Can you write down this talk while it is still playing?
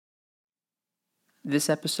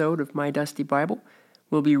This episode of My Dusty Bible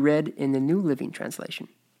will be read in the New Living Translation.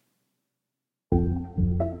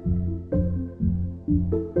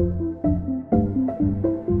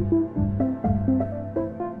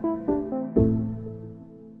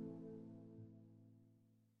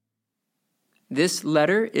 This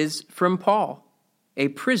letter is from Paul, a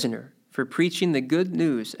prisoner for preaching the good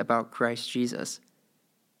news about Christ Jesus,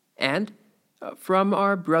 and from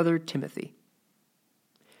our brother Timothy.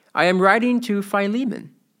 I am writing to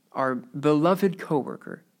Philemon, our beloved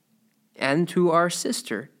co-worker, and to our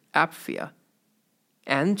sister Apphia,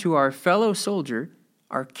 and to our fellow soldier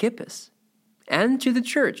Archippus, and to the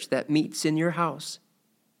church that meets in your house.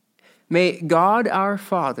 May God our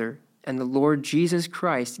Father and the Lord Jesus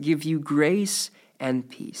Christ give you grace and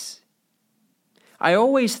peace. I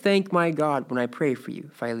always thank my God when I pray for you,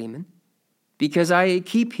 Philemon, because I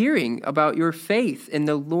keep hearing about your faith in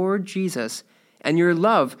the Lord Jesus and your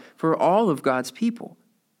love for all of God's people.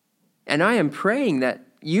 And I am praying that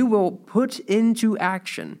you will put into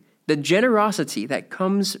action the generosity that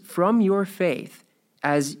comes from your faith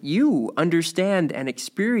as you understand and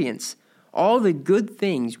experience all the good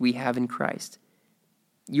things we have in Christ.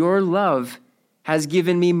 Your love has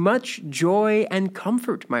given me much joy and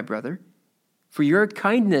comfort, my brother, for your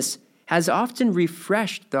kindness has often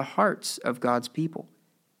refreshed the hearts of God's people.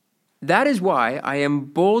 That is why I am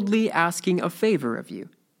boldly asking a favor of you.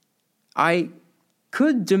 I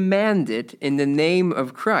could demand it in the name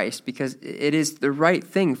of Christ because it is the right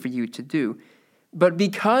thing for you to do, but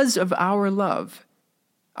because of our love,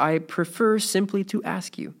 I prefer simply to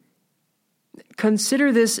ask you.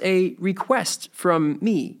 Consider this a request from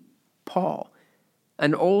me, Paul,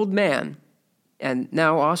 an old man, and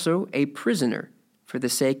now also a prisoner for the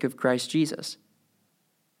sake of Christ Jesus.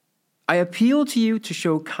 I appeal to you to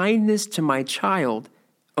show kindness to my child,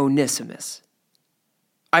 Onesimus.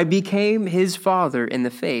 I became his father in the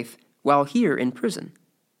faith while here in prison.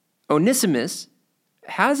 Onesimus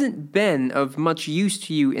hasn't been of much use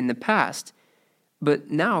to you in the past,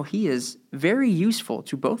 but now he is very useful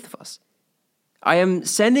to both of us. I am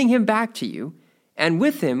sending him back to you, and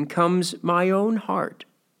with him comes my own heart.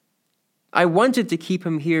 I wanted to keep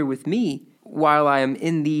him here with me while I am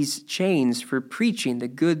in these chains for preaching the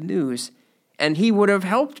good news, and he would have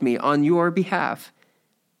helped me on your behalf.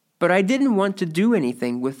 But I didn't want to do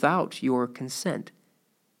anything without your consent.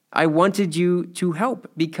 I wanted you to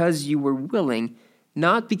help because you were willing,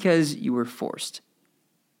 not because you were forced.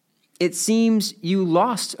 It seems you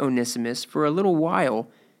lost Onesimus for a little while,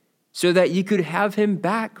 so that you could have him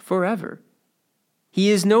back forever. He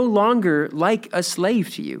is no longer like a slave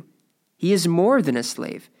to you. He is more than a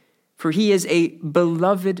slave, for he is a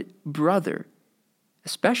beloved brother,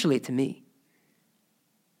 especially to me.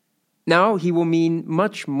 Now he will mean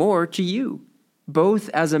much more to you, both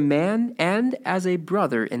as a man and as a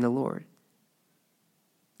brother in the Lord.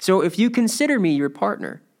 So if you consider me your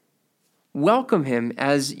partner, welcome him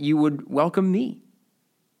as you would welcome me.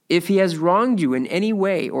 If he has wronged you in any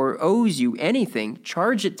way or owes you anything,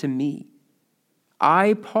 charge it to me.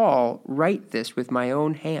 I, Paul, write this with my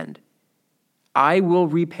own hand. I will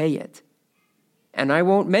repay it. And I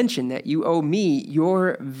won't mention that you owe me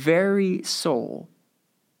your very soul.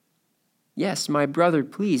 Yes, my brother,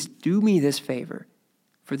 please do me this favor,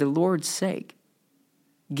 for the Lord's sake.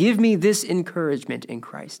 Give me this encouragement in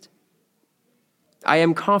Christ. I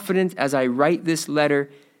am confident as I write this letter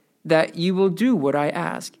that you will do what I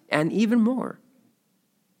ask, and even more.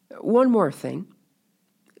 One more thing.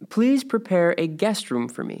 Please prepare a guest room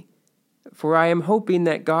for me, for I am hoping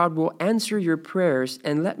that God will answer your prayers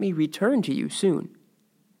and let me return to you soon.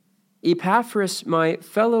 Epaphras, my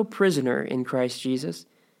fellow prisoner in Christ Jesus,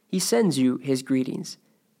 he sends you his greetings.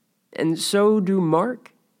 And so do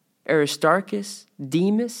Mark, Aristarchus,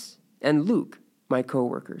 Demas, and Luke, my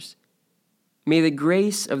co-workers. May the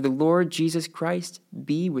grace of the Lord Jesus Christ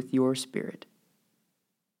be with your spirit.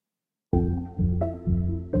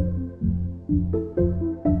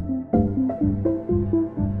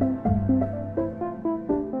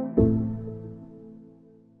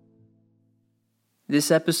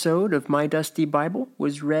 This episode of My Dusty Bible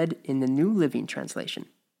was read in the New Living Translation.